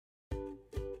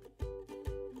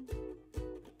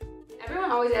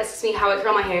Everyone always asks me how I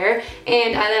curl my hair,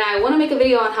 and then I want to make a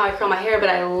video on how I curl my hair, but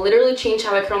I literally change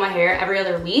how I curl my hair every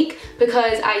other week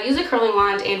because I use a curling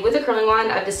wand, and with a curling wand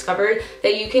I've discovered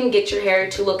that you can get your hair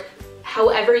to look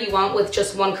however you want with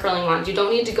just one curling wand. You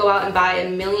don't need to go out and buy a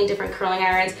million different curling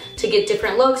irons to get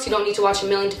different looks. You don't need to watch a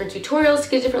million different tutorials to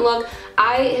get a different look.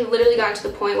 I have literally gotten to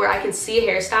the point where I can see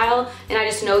a hairstyle and I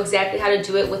just know exactly how to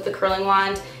do it with the curling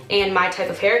wand and my type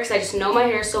of hair because I just know my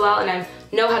hair so well and I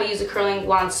know how to use a curling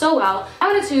wand so well.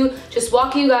 I wanted to just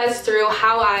walk you guys through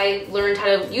how I learned how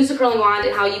to use a curling wand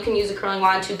and how you can use a curling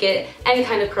wand to get any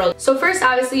kind of curl. So first,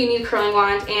 obviously, you need a curling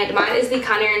wand, and mine is the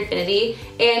Conair Infinity.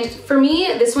 And for me,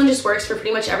 this one just works for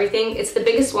pretty much everything. It's the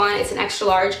biggest one, it's an extra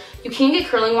large. You can get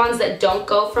curling wands that don't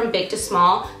go from big to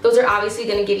small. Those are obviously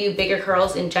gonna give you bigger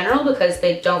curls in general because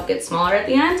they don't get smaller at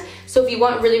the end. So if you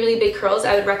want really, really big curls,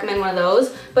 I would recommend one of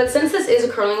those. But since this is a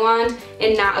curling wand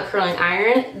and not a curling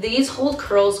iron, these hold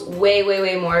curls way, way,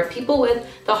 way more. People with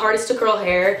the hardest to curl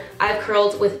hair, I've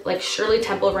curled with like Shirley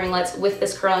Temple ringlets with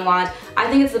this curling wand. I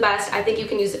think it's the best. I think you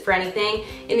can use it for anything.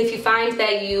 And if you find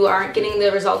that you aren't getting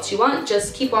the results you want,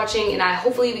 just keep watching and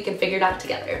hopefully we can figure it out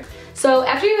together. So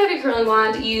after you have your curling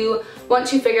wand, you want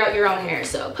to figure out your own hair.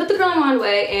 So put the curling wand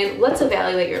away and let's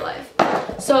evaluate your life.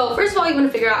 So first of all, you want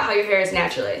to figure out how your hair is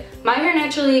naturally. My hair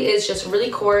naturally is just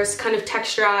really coarse, kind of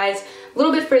texturized, a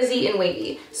little bit frizzy and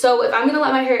wavy. So if I'm gonna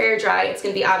let my hair air dry, it's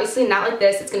gonna be obviously not like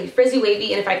this. It's gonna be frizzy,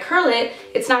 wavy, and if I curl it,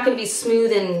 it's not gonna be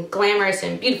smooth and glamorous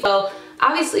and beautiful.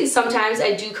 Obviously, sometimes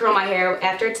I do curl my hair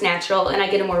after it's natural and I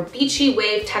get a more beachy,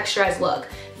 wave, texturized look.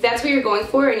 If that's what you're going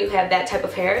for and you have that type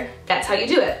of hair, that's how you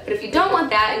do it. But if you don't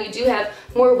want that and you do have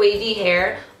more wavy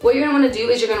hair, what you're gonna wanna do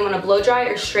is you're gonna wanna blow dry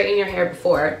or straighten your hair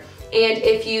before. And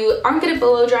if you aren't good at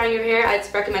blow drying your hair, I'd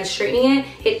recommend straightening it.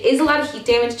 It is a lot of heat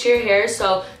damage to your hair,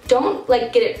 so don't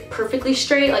like get it perfectly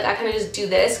straight. Like I kind of just do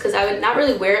this because I would not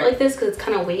really wear it like this because it's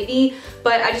kind of wavy,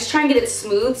 but I just try and get it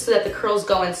smooth so that the curls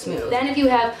go in smooth. Then if you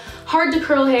have hard to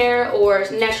curl hair or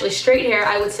naturally straight hair,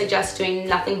 I would suggest doing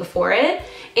nothing before it.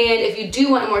 And if you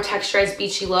do want a more texturized,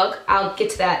 beachy look, I'll get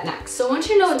to that next. So once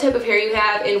you know what type of hair you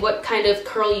have and what kind of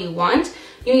curl you want,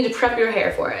 you need to prep your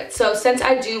hair for it. So since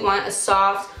I do want a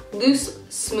soft, loose,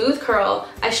 smooth curl,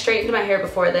 I straightened my hair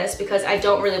before this because I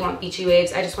don't really want beachy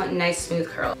waves, I just want nice, smooth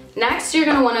curl. Next, you're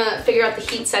gonna wanna figure out the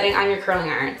heat setting on your curling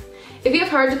iron. If you have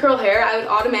hard to curl hair, I would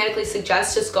automatically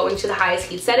suggest just going to the highest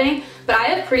heat setting, but I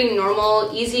have pretty normal,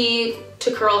 easy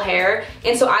to curl hair,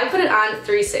 and so I put it on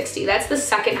 360. That's the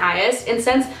second highest, and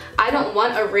since I don't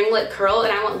want a ringlet curl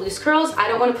and I want loose curls, I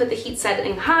don't want to put the heat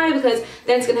setting high because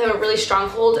then it's gonna have a really strong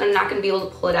hold and I'm not gonna be able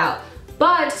to pull it out.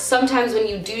 But sometimes when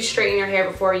you do straighten your hair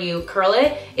before you curl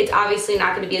it, it's obviously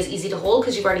not going to be as easy to hold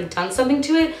because you've already done something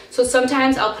to it. So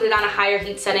sometimes I'll put it on a higher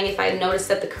heat setting if I notice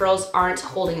that the curls aren't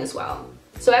holding as well.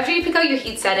 So after you pick out your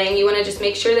heat setting, you want to just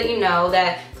make sure that you know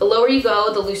that the lower you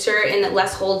go, the looser and the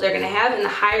less hold they're going to have, and the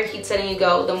higher heat setting you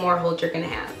go, the more hold you're going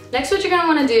to have. Next, what you're going to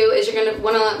want to do is you're going to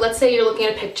want to, let's say you're looking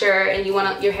at a picture and you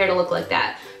want your hair to look like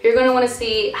that. You're going to want to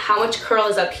see how much curl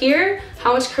is up here,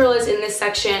 how much curl is in this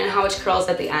section, and how much curl is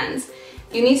at the ends.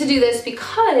 You need to do this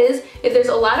because if there's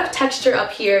a lot of texture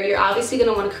up here, you're obviously going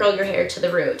to want to curl your hair to the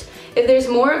root. If there's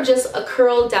more of just a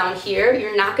curl down here,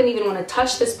 you're not going to even want to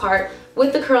touch this part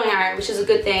with the curling iron, which is a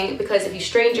good thing because if you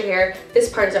straightened your hair, this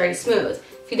part is already smooth.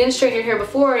 If you didn't straighten your hair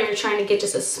before and you're trying to get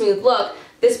just a smooth look,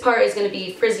 this part is going to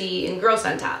be frizzy and gross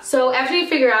on top. So after you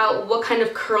figure out what kind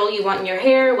of curl you want in your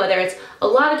hair, whether it's a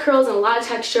lot of curls and a lot of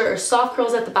texture or soft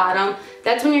curls at the bottom,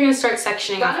 that's when you're going to start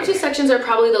sectioning. The bottom two sections are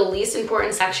probably the least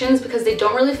important sections because they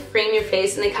don't really frame your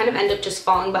face and they kind of end up just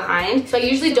falling behind. So I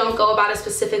usually don't go about a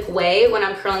specific way when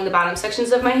I'm curling the bottom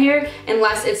sections of my hair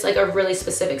unless it's like a really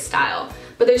specific style.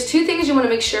 But there's two things you want to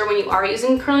make sure when you are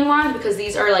using a curling wand because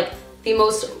these are like the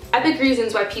most epic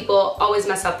reasons why people always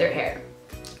mess up their hair.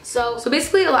 So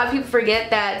basically a lot of people forget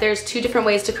that there's two different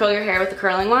ways to curl your hair with the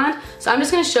curling wand. So I'm just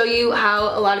going to show you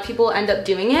how a lot of people end up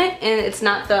doing it, and it's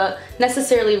not the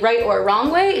necessarily right or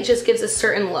wrong way, it just gives a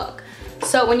certain look.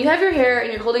 So when you have your hair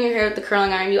and you're holding your hair with the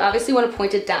curling iron, you obviously want to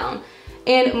point it down.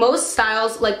 And most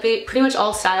styles, like pretty much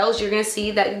all styles, you're going to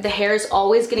see that the hair is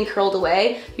always getting curled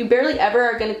away. You barely ever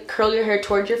are going to curl your hair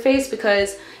towards your face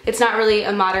because it's not really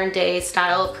a modern day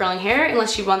style of curling hair.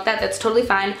 Unless you want that, that's totally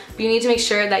fine. But you need to make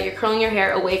sure that you're curling your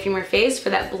hair away from your face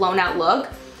for that blown out look.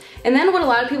 And then what a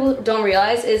lot of people don't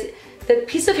realize is the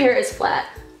piece of hair is flat.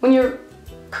 When you're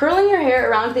curling your hair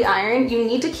around the iron, you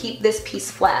need to keep this piece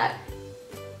flat.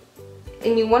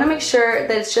 And you want to make sure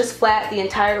that it's just flat the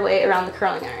entire way around the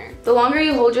curling iron. The longer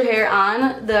you hold your hair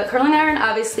on the curling iron,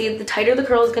 obviously the tighter the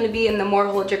curl is going to be and the more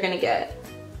hold you're going to get.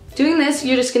 Doing this,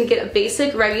 you're just going to get a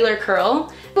basic regular curl.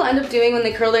 What people end up doing when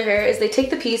they curl their hair is they take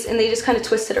the piece and they just kind of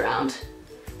twist it around.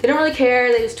 They don't really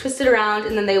care, they just twist it around,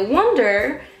 and then they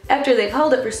wonder, after they've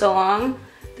held it for so long,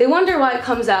 they wonder why it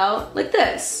comes out like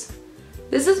this.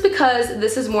 This is because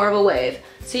this is more of a wave.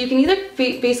 So you can either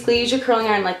basically use your curling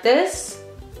iron like this,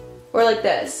 or like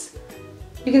this.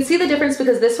 You can see the difference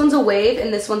because this one's a wave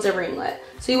and this one's a ringlet.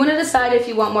 So you want to decide if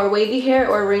you want more wavy hair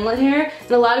or ringlet hair,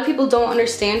 and a lot of people don't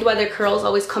understand why their curls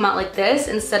always come out like this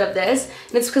instead of this,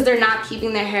 and it's because they're not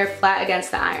keeping their hair flat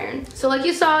against the iron. So like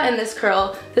you saw in this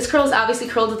curl is obviously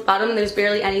curled at the bottom and there's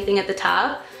barely anything at the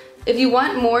top. If you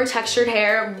want more textured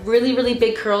hair, really, really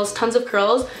big curls, tons of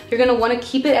curls, you're going to want to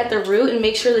keep it at the root and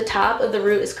make sure the top of the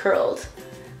root is curled.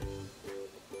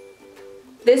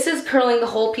 This is curling the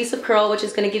whole piece of curl, which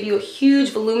is going to give you a huge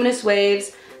voluminous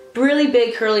waves, really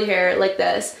big curly hair like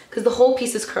this, because the whole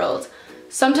piece is curled.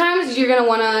 Sometimes you're going to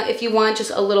want to, if you want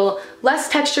just a little less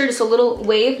texture, just a little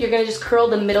wave, you're going to just curl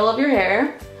the middle of your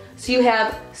hair. So you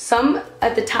have some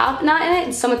at the top not in it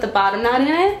and some at the bottom not in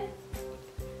it.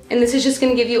 And this is just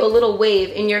going to give you a little wave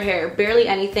in your hair, barely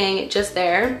anything, just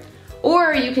there.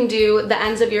 Or you can do the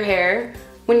ends of your hair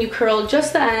when you curl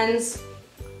just the ends,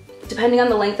 depending on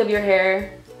the length of your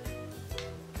hair,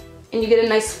 and you get a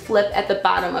nice flip at the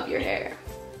bottom of your hair.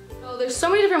 So there's so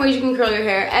many different ways you can curl your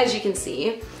hair, as you can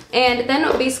see. And then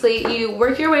basically you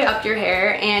work your way up your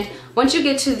hair, and once you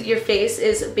get to your face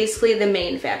is basically the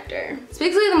main factor. So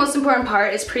basically the most important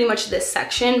part is pretty much this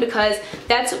section, because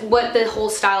that's what the whole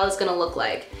style is going to look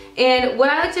like. And what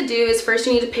I like to do is first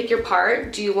you need to pick your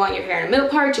part. Do you want your hair in a middle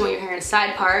part? Do you want your hair in a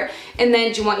side part? And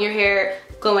then do you want your hair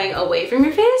going away from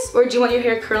your face, or do you want your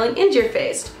hair curling into your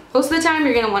face? Most of the time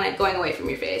you're going to want it going away from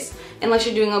your face, unless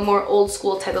you're doing a more old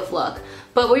school type of look.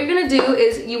 But what you're going to do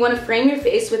is you want to frame your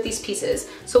face with these pieces.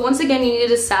 So once again, you need to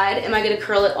decide, am I going to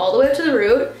curl it all the way up to the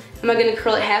root? Am I going to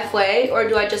curl it halfway, or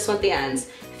do I just want the ends?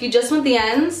 If you just want the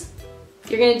ends,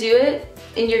 you're going to do it,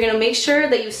 and you're going to make sure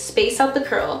that you space out the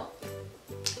curl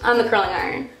on the curling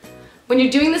iron. When you're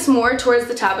doing this more towards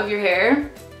the top of your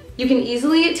hair, you can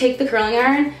easily take the curling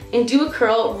iron and do a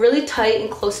curl really tight and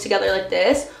close together like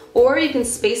this, or you can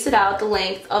space it out the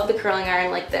length of the curling iron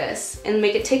like this and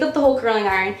make it take up the whole curling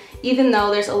iron, even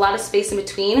though there's a lot of space in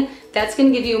between. That's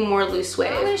going to give you a more loose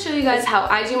wave. I'm going to show you guys how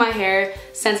I do my hair,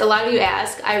 since a lot of you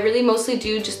ask. I really mostly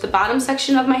do just the bottom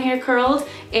section of my hair curled,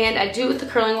 and I do it with the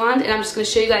curling wand, and I'm just going to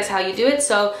show you guys how you do it.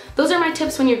 So those are my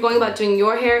tips when you're going about doing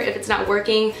your hair if it's not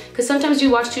working, because sometimes you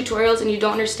watch tutorials and you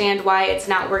don't understand why it's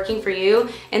not working for you,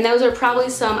 and those are probably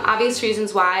some obvious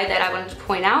reasons why that I wanted to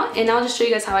point out, and I'll just show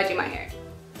you guys how I do my hair.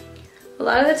 A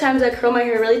lot of the times I curl my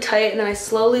hair really tight and then I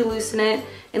slowly loosen it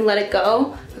and let it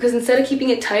go, because instead of keeping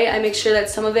it tight, I make sure that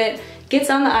some of it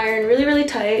gets on the iron really, really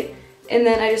tight, and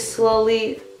then I just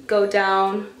slowly go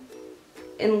down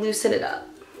and loosen it up.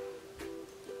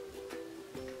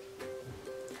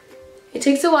 It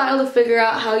takes a while to figure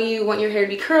out how you want your hair to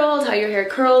be curled, how your hair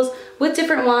curls with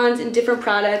different wands and different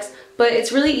products, but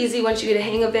it's really easy once you get a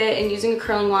hang of it, and using a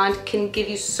curling wand can give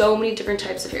you so many different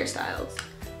types of hairstyles.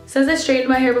 Since I straightened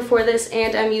my hair before this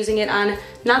and I'm using it on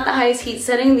not the highest heat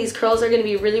setting, these curls are going to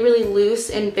be really, really loose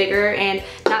and bigger and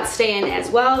not stay in as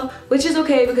well, which is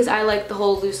okay because I like the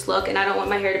whole loose look and I don't want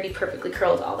my hair to be perfectly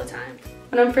curled all the time.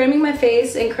 When I'm framing my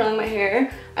face and curling my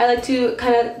hair, I like to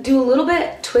kind of do a little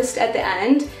bit twist at the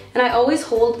end, and I always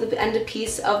hold the end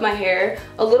piece of my hair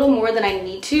a little more than I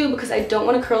need to because I don't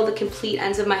want to curl the complete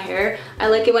ends of my hair. I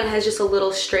like it when it has just a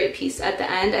little straight piece at the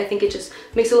end. I think it just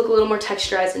makes it look a little more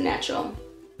texturized and natural.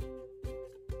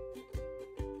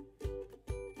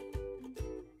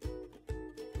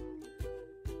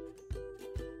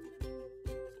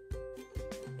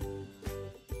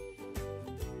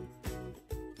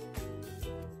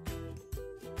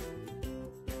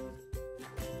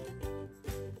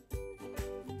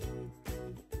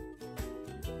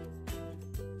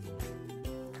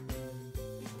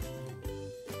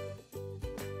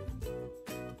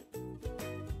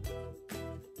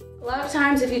 A lot of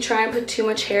times if you try and put too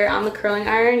much hair on the curling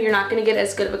iron, you're not going to get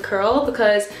as good of a curl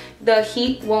because the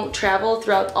heat won't travel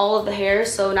throughout all of the hair,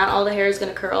 so not all the hair is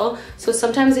going to curl. So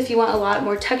sometimes if you want a lot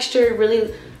more textured,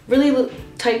 really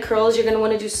tight curls, you're going to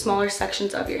want to do smaller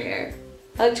sections of your hair.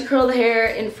 I like to curl the hair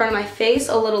in front of my face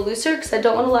a little looser because I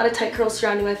don't want a lot of tight curls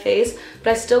surrounding my face,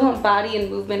 but I still want body and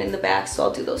movement in the back, so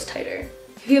I'll do those tighter.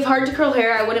 If you have hard to curl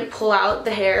hair, I wouldn't pull out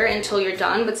the hair until you're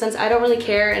done, but since I don't really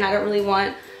care and I don't really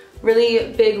want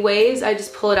really big waves, I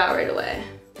just pull it out right away.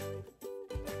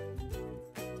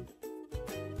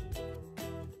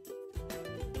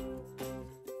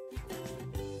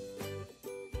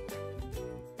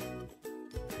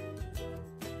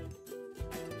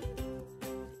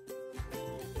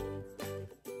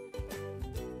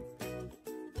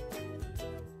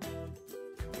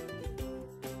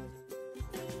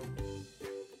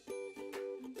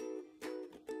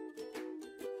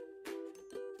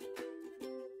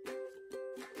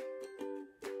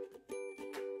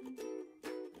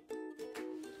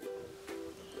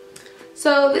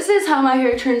 So this is how my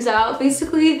hair turns out.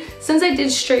 Basically, since I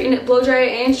did straighten it, blow dry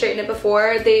it and straighten it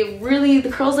before, the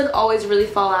curls like always really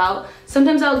fall out.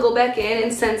 Sometimes I'll go back in,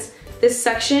 and since this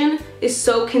section is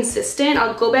so consistent,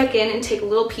 I'll go back in and take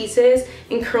little pieces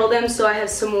and curl them so I have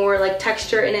some more like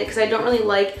texture in it, because I don't really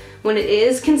like when it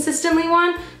is consistently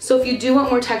one. So if you do want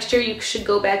more texture, you should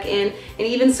go back in, and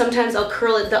even sometimes I'll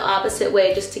curl it the opposite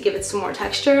way just to give it some more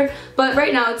texture. But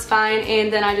right now it's fine,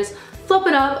 and then I just flip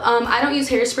it up. I don't use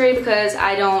hairspray because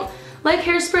I don't like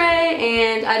hairspray,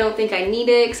 and I don't think I need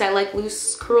it because I like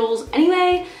loose curls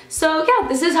anyway. So yeah,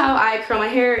 this is how I curl my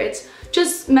hair. It's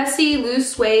just messy,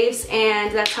 loose waves,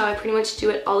 and that's how I pretty much do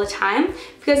it all the time.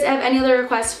 If you guys have any other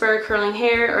requests for curling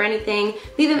hair or anything,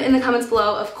 leave them in the comments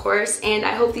below, of course, and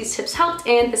I hope these tips helped,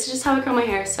 and this is just how I curl my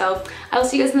hair. So I will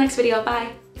see you guys in the next video.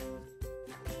 Bye!